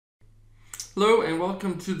Hello and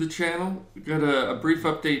welcome to the channel. We've got a brief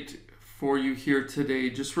update for you here today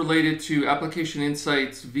just related to Application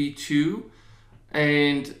Insights V2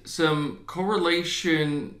 and some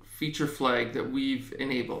correlation feature flag that we've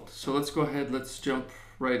enabled. So let's go ahead, let's jump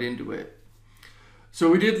right into it.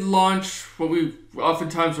 So we did launch what we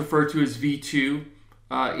oftentimes refer to as V2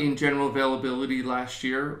 in general availability last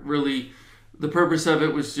year. Really, the purpose of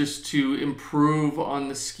it was just to improve on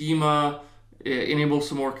the schema, enable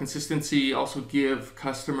some more consistency, also give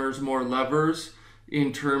customers more levers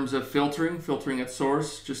in terms of filtering at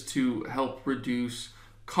source, just to help reduce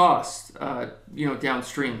costs,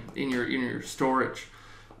 downstream in your storage.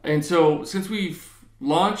 And so since we've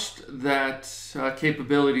launched that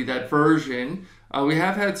capability, that version, we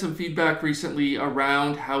have had some feedback recently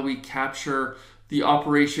around how we capture the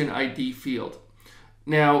operation ID field.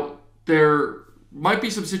 Now, there might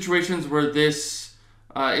be some situations where this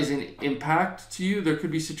is an impact to you. There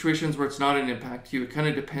could be situations where it's not an impact to you. It kind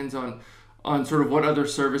of depends on sort of what other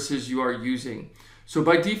services you are using. So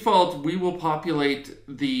by default, we will populate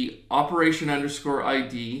the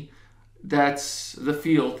operation_ID. That's the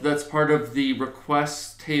field. That's part of the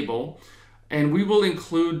requests table. And we will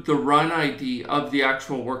include the run ID of the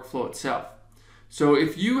actual workflow itself. So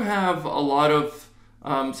if you have a lot of,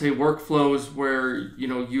 say, workflows where,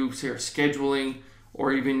 you say are scheduling,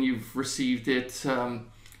 or even you've received it,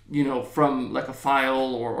 from like a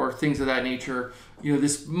file or things of that nature,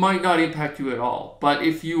 this might not impact you at all. But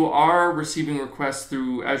if you are receiving requests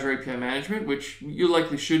through Azure API Management, which you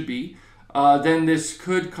likely should be, then this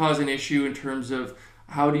could cause an issue in terms of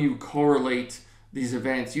how do you correlate these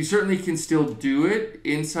events. You certainly can still do it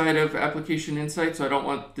inside of Application Insight, so I don't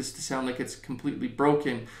want this to sound like it's completely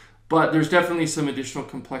broken, but there's definitely some additional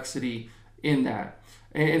complexity in that.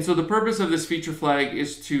 And so the purpose of this feature flag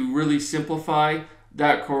is to really simplify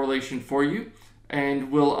that correlation for you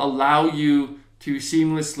and will allow you to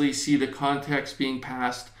seamlessly see the context being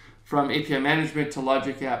passed from API Management to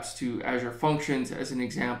Logic Apps to Azure Functions as an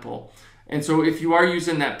example. And so if you are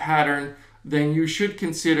using that pattern, then you should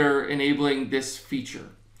consider enabling this feature.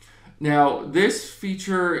 Now, this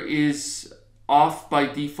feature is off by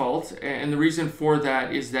default, and the reason for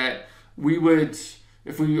that is that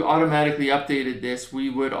if we automatically updated this, we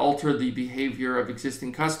would alter the behavior of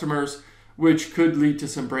existing customers, which could lead to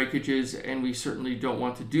some breakages, and we certainly don't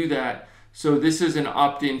want to do that. So this is an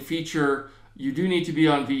opt-in feature. You do need to be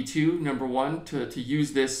on V2, number one, to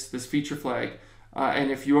use this feature flag. And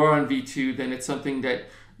if you are on V2, then it's something that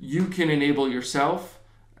you can enable yourself,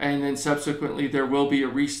 and then subsequently there will be a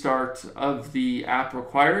restart of the app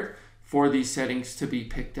required for these settings to be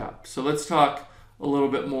picked up. So let's talk a little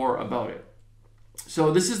bit more about it.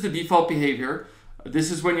 So this is the default behavior.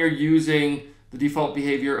 This is when you're using the default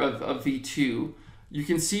behavior of V2. You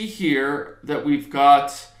can see here that we've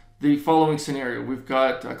got the following scenario. We've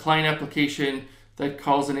got a client application that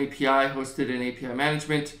calls an API hosted in API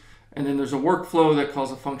Management, and then there's a workflow that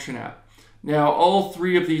calls a function app. Now, all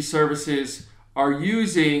three of these services are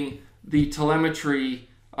using the telemetry,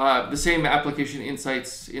 the same Application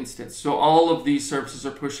Insights instance. So all of these services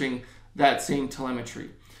are pushing that same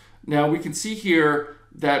telemetry. Now we can see here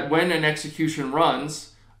that when an execution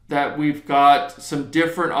runs, that we've got some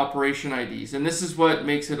different operation IDs. And this is what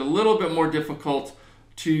makes it a little bit more difficult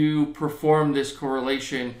to perform this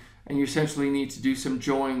correlation, and you essentially need to do some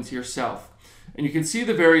joins yourself. And you can see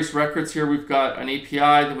the various records here. We've got an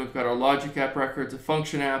API, then we've got our Logic App records, a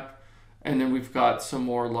function app, and then we've got some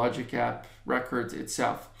more Logic App records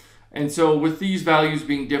itself. And so with these values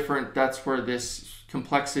being different, that's where this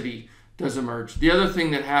complexity does emerge. The other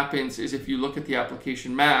thing that happens is if you look at the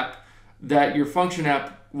application map, that your function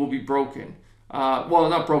app will be broken. Well,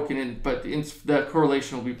 not broken, but the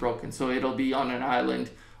correlation will be broken. So it'll be on an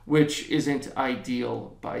island, which isn't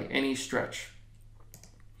ideal by any stretch.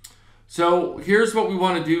 So here's what we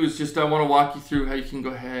want to do is I want to walk you through how you can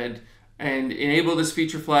go ahead and enable this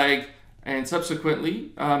feature flag, and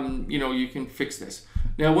subsequently, you can fix this.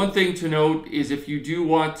 Now, one thing to note is if you do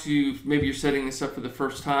want to, maybe you're setting this up for the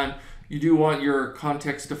first time, you do want your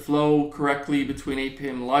context to flow correctly between API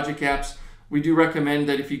and Logic Apps, we do recommend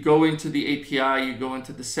that if you go into the API, you go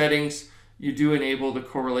into the settings, you do enable the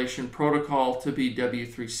correlation protocol to be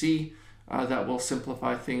W3C. That will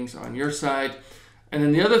simplify things on your side. And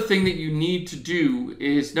then the other thing that you need to do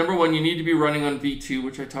is, number one, you need to be running on V2,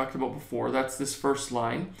 which I talked about before. That's this first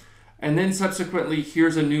line. And then subsequently,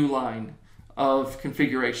 here's a new line of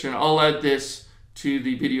configuration. I'll add this to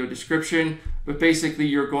the video description, but basically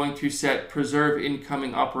you're going to set preserve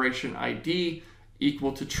incoming operation ID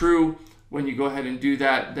equal to true. When you go ahead and do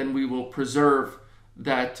that, then we will preserve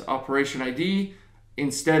that operation ID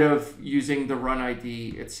instead of using the run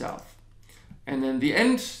ID itself. And then the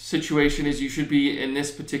end situation is you should be in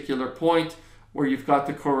this particular point where you've got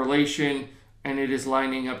the correlation and it is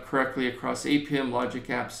lining up correctly across APM, logic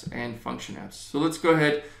apps, and function apps. So let's go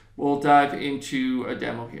ahead, we'll dive into a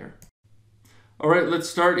demo here. All right, let's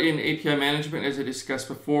start in API management. As I discussed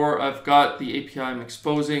before, I've got the API I'm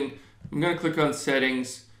exposing. I'm going to click on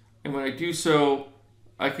settings, and when I do so,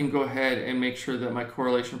 I can go ahead and make sure that my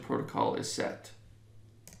correlation protocol is set.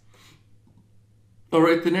 All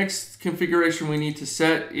right, the next configuration we need to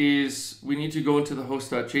set is we need to go into the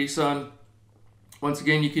host.json. Once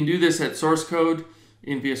again, you can do this at source code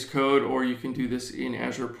in VS Code, or you can do this in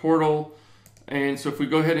Azure Portal. And so if we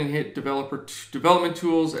go ahead and hit development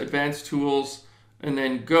tools, advanced tools, and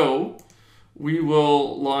then go, we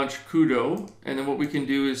will launch Kudo. And then what we can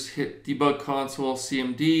do is hit debug console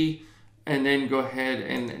CMD, and then go ahead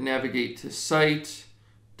and navigate to site,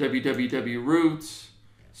 www root,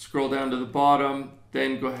 scroll down to the bottom,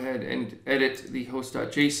 then go ahead and edit the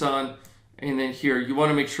host.json. And then here, you want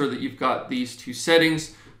to make sure that you've got these two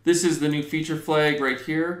settings. This is the new feature flag right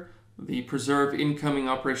here, the preserve incoming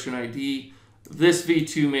operation ID. This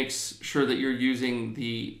V2 makes sure that you're using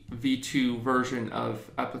the V2 version of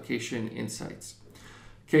Application Insights.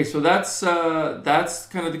 Okay, so that's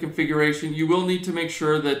kind of the configuration. You will need to make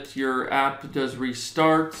sure that your app does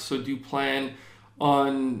restart, so do plan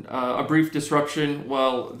on a brief disruption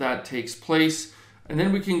while that takes place. And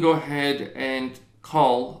then we can go ahead and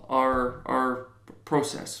call our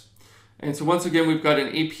process. And so once again, we've got an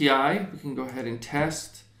API. We can go ahead and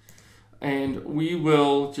test, and we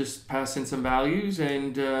will just pass in some values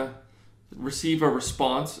and receive a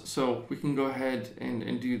response. So we can go ahead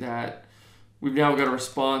and do that. We've now got a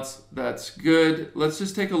response. That's good. Let's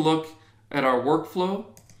just take a look at our workflow.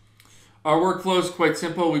 Our workflow is quite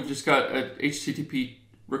simple. We've just got an HTTP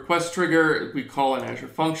request trigger. We call an Azure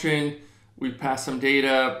function. We pass some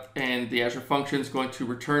data, and the Azure function is going to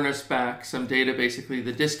return us back some data, basically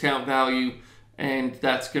the discount value, and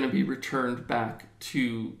that's going to be returned back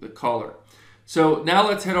to the caller. So now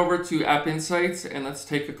let's head over to App Insights, and let's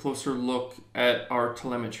take a closer look at our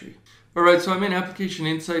telemetry. All right, so I'm in Application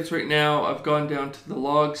Insights right now. I've gone down to the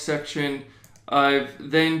log section. I've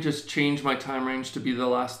then just changed my time range to be the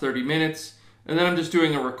last 30 minutes, and then I'm just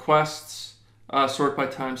doing a requests, sort by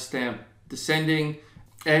timestamp descending.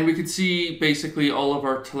 And we can see basically all of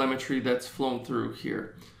our telemetry that's flown through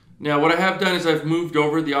here. Now, what I have done is I've moved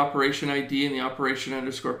over the operation ID and the operation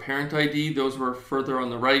underscore parent ID. Those were further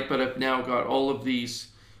on the right, but I've now got all of these,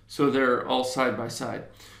 so they're all side by side.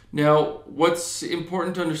 Now, what's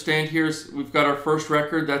important to understand here is we've got our first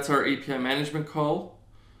record. That's our API management call.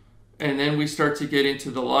 And then we start to get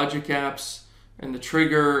into the logic apps and the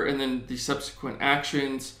trigger and then the subsequent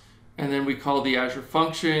actions. And then we call the Azure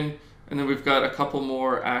function. And then we've got a couple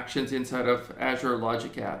more actions inside of Azure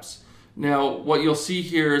Logic Apps. Now, what you'll see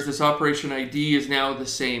here is this operation ID is now the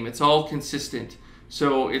same. It's all consistent.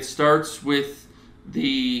 So it starts with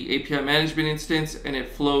the API management instance, and it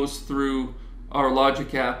flows through our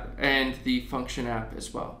Logic app and the function app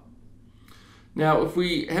as well. Now, if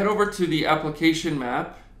we head over to the application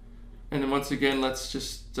map, and then once again, let's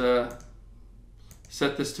just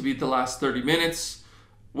set this to be the last 30 minutes.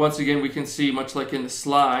 Once again, we can see, much like in the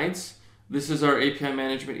slides, this is our API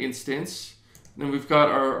management instance. Then we've got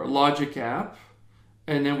our logic app,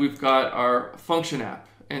 and then we've got our function app.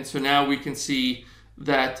 And so now we can see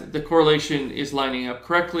that the correlation is lining up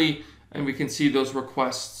correctly, and we can see those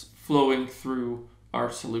requests flowing through our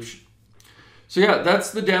solution. So yeah,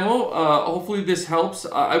 that's the demo. Hopefully this helps.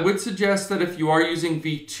 I would suggest that if you are using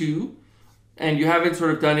V2 and you haven't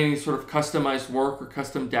sort of done any sort of customized work or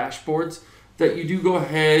custom dashboards, that you do go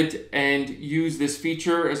ahead and use this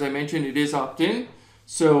feature. As I mentioned, it is opt-in,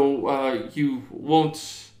 so you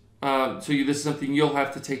won't. This is something you'll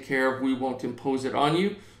have to take care of. We won't impose it on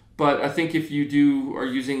you. But I think if you are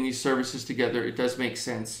using these services together, it does make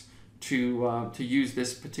sense to use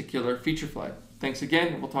this particular feature flag. Thanks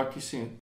again. We'll talk to you soon.